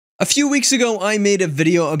A few weeks ago, I made a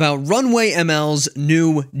video about RunwayML's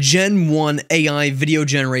new Gen 1 AI video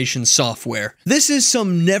generation software. This is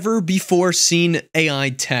some never-before-seen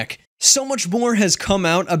AI tech. So much more has come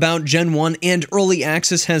out about Gen 1 and early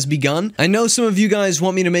access has begun. I know some of you guys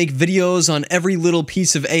want me to make videos on every little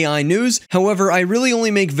piece of AI news. However, I really only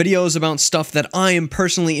make videos about stuff that I am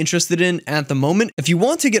personally interested in at the moment. If you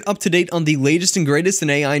want to get up to date on the latest and greatest in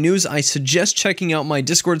AI news, I suggest checking out my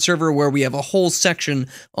Discord server where we have a whole section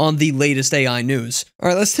on the latest AI news. All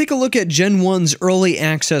right, let's take a look at Gen 1's early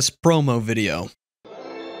access promo video.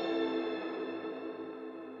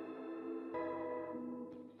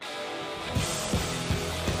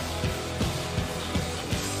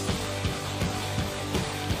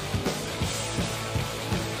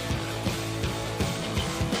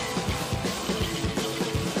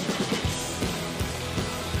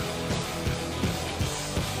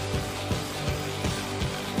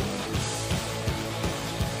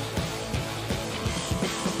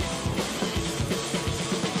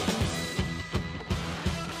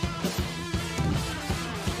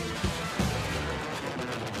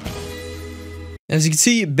 As you can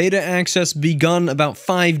see, beta access begun about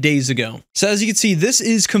 5 days ago. So as you can see, this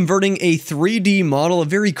is converting a 3D model, a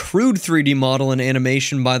very crude 3D model in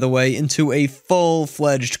animation, by the way, into a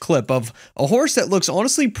full-fledged clip of a horse that looks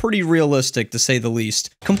honestly pretty realistic, to say the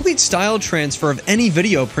least. Complete style transfer of any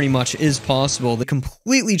video pretty much is possible. That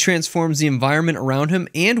completely transforms the environment around him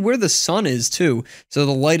and where the sun is too, so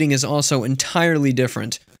the lighting is also entirely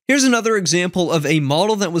different. Here's another example of a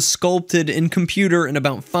model that was sculpted in computer in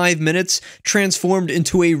about 5 minutes, transformed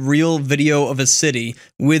into a real video of a city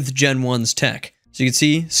with Gen 1's tech. So you can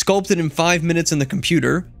see, sculpted in 5 minutes in the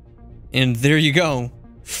computer, and there you go.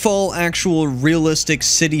 Full actual realistic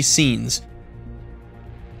city scenes.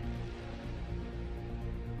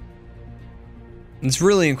 It's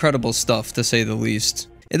really incredible stuff, to say the least.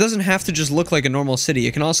 It doesn't have to just look like a normal city.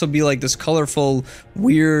 It can also be like this colorful,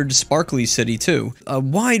 weird, sparkly city too. A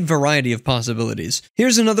wide variety of possibilities.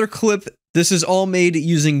 Here's another clip. This is all made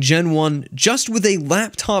using Gen 1 just with a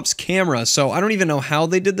laptop's camera. So I don't even know how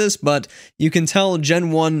they did this, but you can tell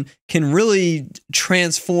Gen 1 can really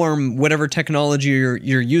transform whatever technology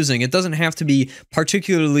you're using. It doesn't have to be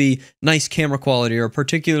particularly nice camera quality or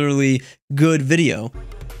particularly good video.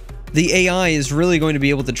 The AI is really going to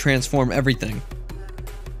be able to transform everything.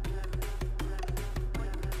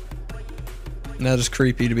 That is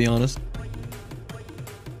creepy, to be honest.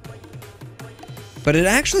 But it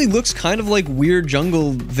actually looks kind of like weird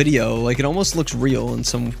jungle video. Like, it almost looks real in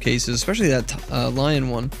some cases, especially that lion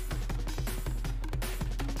one.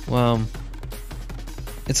 Wow.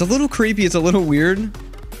 It's a little creepy. It's a little weird.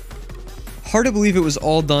 Hard to believe it was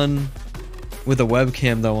all done with a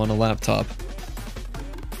webcam, though, on a laptop.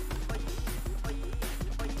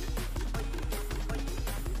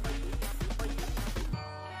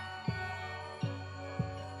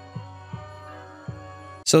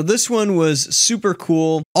 So this one was super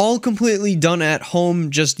cool, all completely done at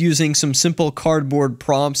home, just using some simple cardboard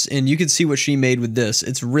props, and you can see what she made with this.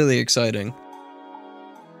 It's really exciting.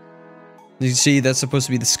 You can see that's supposed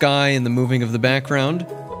to be the sky and the moving of the background.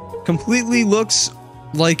 Completely looks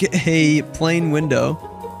like a plain window.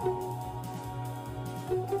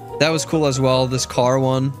 That was cool as well, this car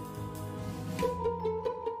one.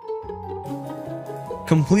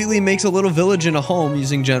 Completely makes a little village in a home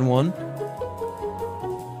using Gen 1.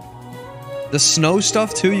 The snow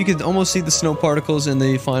stuff too, you can almost see the snow particles in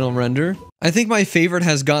the final render. I think my favorite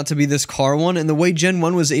has got to be this car one, and the way Gen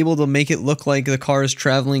 1 was able to make it look like the car is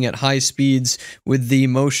traveling at high speeds with the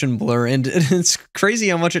motion blur, and it's crazy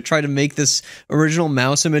how much it tried to make this original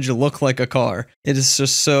mouse image look like a car. It is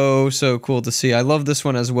just so cool to see. I love this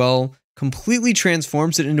one as well. Completely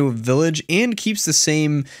transforms it into a village and keeps the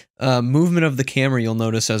same movement of the camera, you'll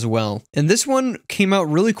notice as well. And this one came out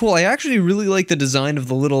really cool. I actually really like the design of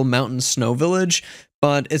the little mountain snow village,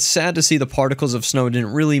 but it's sad to see the particles of snow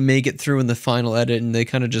didn't really make it through in the final edit and they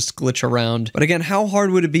kind of just glitch around. But again, how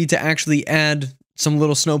hard would it be to actually add some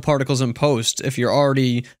little snow particles in post if you're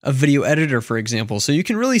already a video editor, for example? So you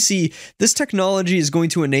can really see this technology is going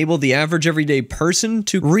to enable the average everyday person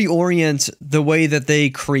to reorient the way that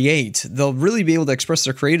they create. They'll really be able to express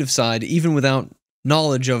their creative side even without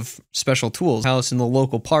knowledge of special tools. House in the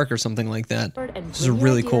local park or something like that. This is a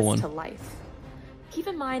really cool one. Keep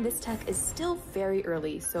in mind this tech is still very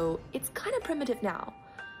early, so it's kind of primitive now.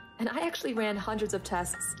 And I actually ran hundreds of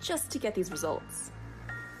tests just to get these results.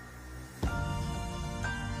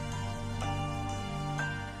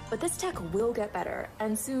 But this tech will get better,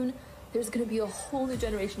 and soon there's going to be a whole new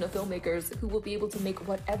generation of filmmakers who will be able to make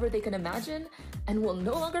whatever they can imagine and will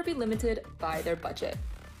no longer be limited by their budget.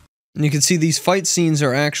 And you can see these fight scenes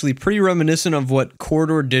are actually pretty reminiscent of what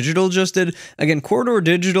Corridor Digital just did. Again, Corridor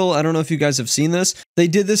Digital, I don't know if you guys have seen this. They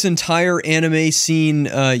did this entire anime scene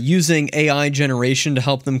using AI generation to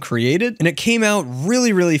help them create it. And it came out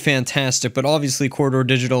really, really fantastic. But obviously, Corridor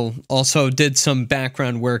Digital also did some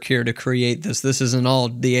background work here to create this. This isn't all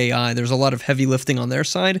the AI. There's a lot of heavy lifting on their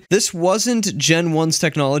side. This wasn't Gen 1's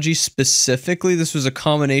technology specifically. This was a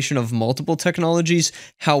combination of multiple technologies.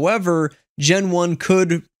 However, Gen 1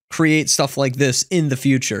 could create stuff like this in the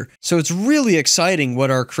future. So it's really exciting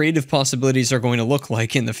what our creative possibilities are going to look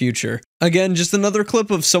like in the future. Again, just another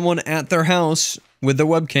clip of someone at their house with the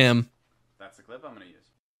webcam. That's the clip I'm going to use.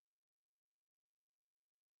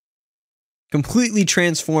 Completely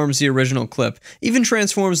transforms the original clip, even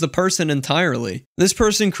transforms the person entirely. This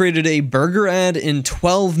person created a burger ad in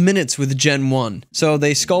 12 minutes with Gen 1. So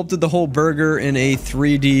they sculpted the whole burger in a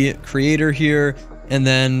 3D creator here, and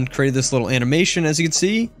then created this little animation, as you can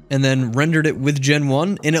see, and then rendered it with Gen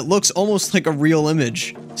 1, and it looks almost like a real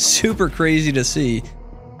image. Super crazy to see.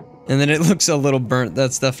 And then it looks a little burnt,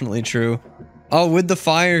 that's definitely true. Oh, with the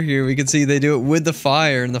fire here, we can see they do it with the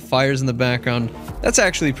fire, and the fire's in the background. That's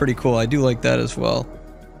actually pretty cool, I do like that as well.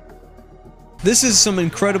 This is some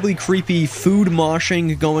incredibly creepy food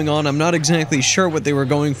moshing going on. I'm not exactly sure what they were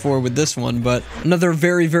going for with this one, but another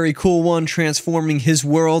very, very cool one, transforming his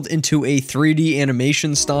world into a 3D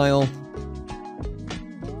animation style.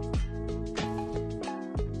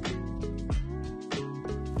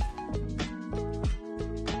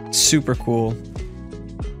 Super cool.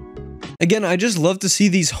 Again, I just love to see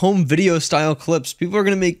these home video style clips. People are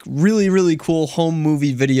going to make really, really cool home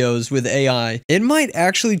movie videos with AI. It might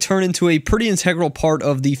actually turn into a pretty integral part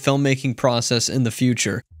of the filmmaking process in the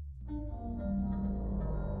future.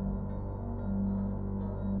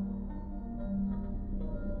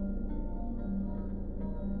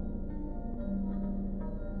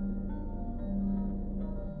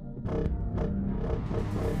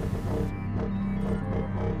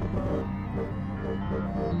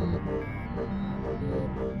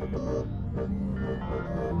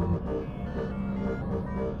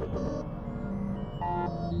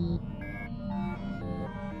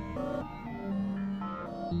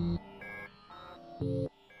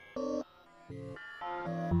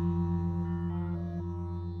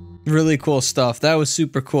 Really cool stuff. That was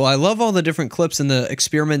super cool. I love all the different clips and the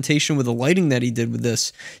experimentation with the lighting that he did with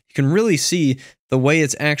this. You can really see the way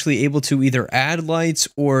it's actually able to either add lights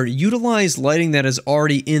or utilize lighting that is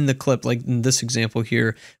already in the clip, like in this example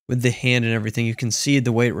here with the hand and everything. You can see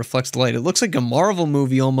the way it reflects the light. It looks like a Marvel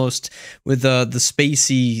movie almost with the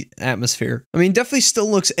spacey atmosphere. I mean, definitely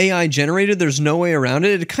still looks AI generated. There's no way around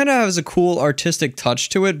it. It kind of has a cool artistic touch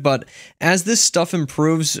to it, but as this stuff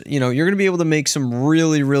improves, you know, you're going to be able to make some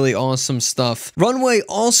really, really awesome stuff. Runway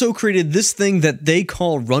also created this thing that they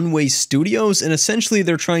call Runway Studios, and essentially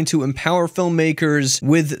they're trying to empower filmmakers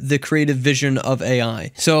with the creative vision of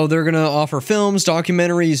AI. So they're going to offer films,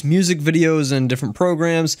 documentaries, music videos, and different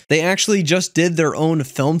programs. They actually just did their own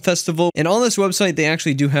film festival, and on this website they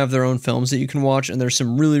actually do have their own films that you can watch, and there's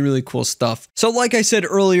some really, really cool stuff. So like I said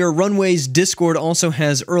earlier, Runway's Discord also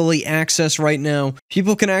has early access right now.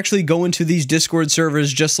 People can actually go into these Discord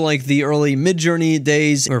servers just like the early Midjourney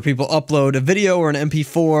days, where people upload a video or an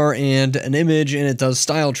MP4 and an image, and it does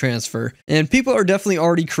style transfer. And people are definitely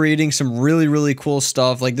already creating some really, really cool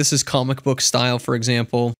stuff. Like this is comic book style, for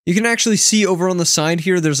example. You can actually see over on the side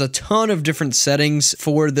here, there's a ton of different settings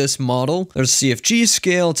for this model. There's CFG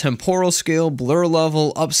scale, temporal scale, blur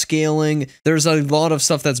level, upscaling. There's a lot of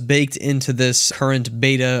stuff that's baked into this current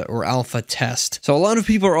beta or alpha test. So a lot of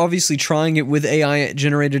people are obviously trying it with AI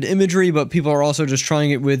generated imagery, but people are also just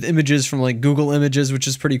trying it with images from like Google Images, which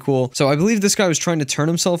is pretty cool. So I believe this guy was trying to turn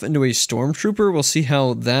himself into a stormtrooper. We'll see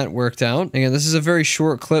how that worked out. Again, this is a very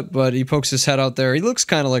short clip, but he pokes his head out there. He looks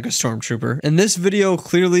kind of like a stormtrooper. In this video,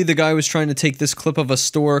 clearly the guy was trying to take this clip of a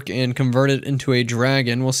stork and convert it into a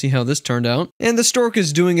dragon. We'll see how this turned out. And the stork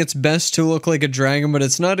is doing its best to look like a dragon, but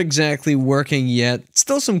it's not exactly working yet.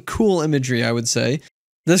 Still some cool imagery, I would say.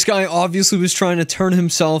 This guy obviously was trying to turn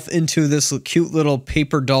himself into this cute little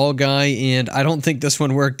paper doll guy, and I don't think this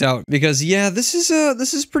one worked out because yeah, this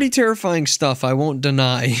is pretty terrifying stuff, I won't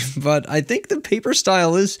deny, but I think the paper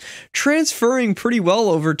style is transferring pretty well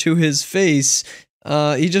over to his face.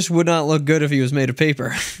 He just would not look good if he was made of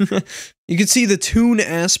paper. You can see the toon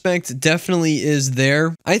aspect definitely is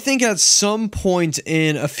there. I think at some point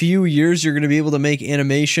in a few years, you're going to be able to make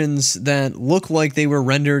animations that look like they were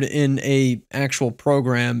rendered in a actual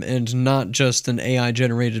program and not just an AI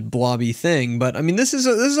generated blobby thing. But I mean, this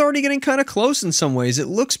is already getting kind of close in some ways. It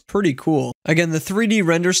looks pretty cool. Again, the 3D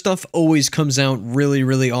render stuff always comes out really,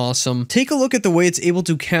 really awesome. Take a look at the way it's able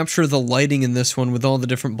to capture the lighting in this one with all the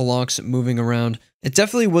different blocks moving around. It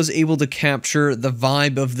definitely was able to capture the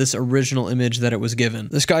vibe of this original image that it was given.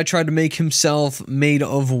 This guy tried to make himself made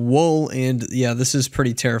of wool, and yeah, this is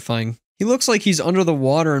pretty terrifying. He looks like he's under the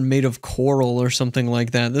water and made of coral or something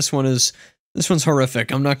like that. This one's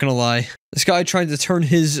horrific, I'm not gonna lie. This guy tried to turn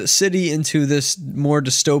his city into this more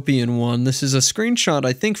dystopian one. This is a screenshot,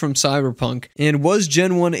 I think, from Cyberpunk. And was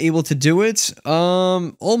Gen 1 able to do it?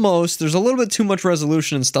 Almost. There's a little bit too much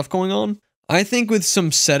resolution and stuff going on. I think with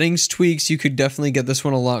some settings tweaks, you could definitely get this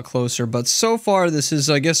one a lot closer, but so far this is,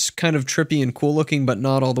 I guess, kind of trippy and cool looking, but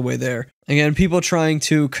not all the way there. Again, people trying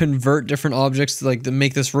to convert different objects to like to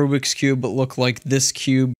make this Rubik's Cube but look like this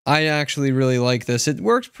cube. I actually really like this. It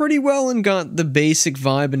worked pretty well and got the basic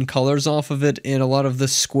vibe and colors off of it, and a lot of the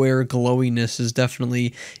square glowiness is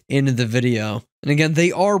definitely in the video. And again,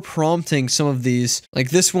 they are prompting some of these. Like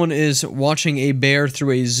this one is watching a bear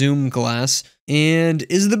through a zoom glass. And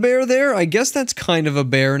is the bear there? I guess that's kind of a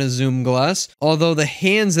bear in a zoom glass. Although the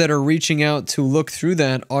hands that are reaching out to look through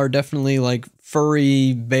that are definitely like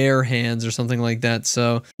furry bear hands or something like that.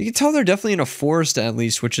 So you can tell they're definitely in a forest at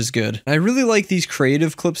least, which is good. I really like these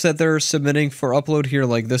creative clips that they're submitting for upload here,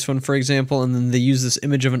 like this one, for example, and then they use this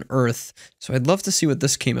image of an earth. So I'd love to see what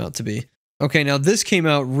this came out to be. Okay, now this came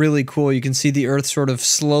out really cool. You can see the earth sort of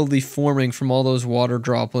slowly forming from all those water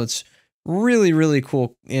droplets. Really, really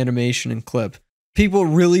cool animation and clip. People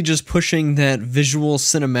really just pushing that visual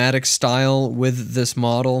cinematic style with this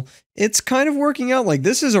model. It's kind of working out. Like,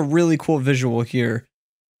 this is a really cool visual here.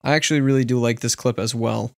 I actually really do like this clip as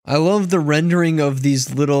well. I love the rendering of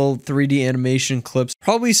these little 3D animation clips.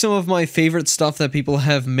 Probably some of my favorite stuff that people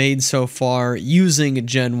have made so far using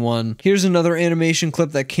Gen 1. Here's another animation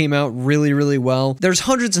clip that came out really, really well. There's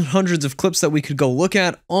hundreds and hundreds of clips that we could go look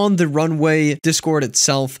at on the Runway Discord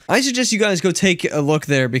itself. I suggest you guys go take a look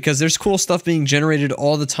there because there's cool stuff being generated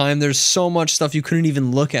all the time. There's so much stuff you couldn't even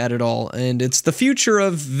look at it all. And it's the future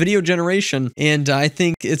of video generation. And I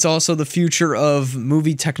think it's also the future of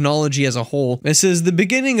movie technology as a whole. This is the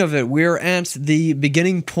beginning of it. We're at the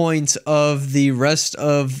beginning point of the rest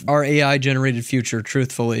of our AI generated future,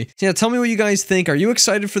 truthfully. So yeah, tell me what you guys think. Are you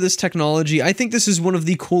excited for this technology? I think this is one of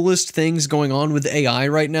the coolest things going on with AI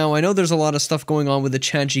right now. I know there's a lot of stuff going on with the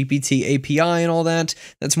ChatGPT API and all that.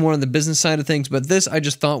 That's more on the business side of things, but this I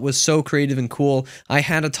just thought was so creative and cool. I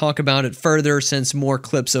had to talk about it further since more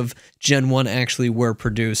clips of Gen 1 actually were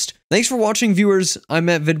produced. Thanks for watching, viewers. I'm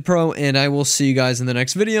MattVidPro, and I will see you guys in the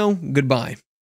next video. Goodbye.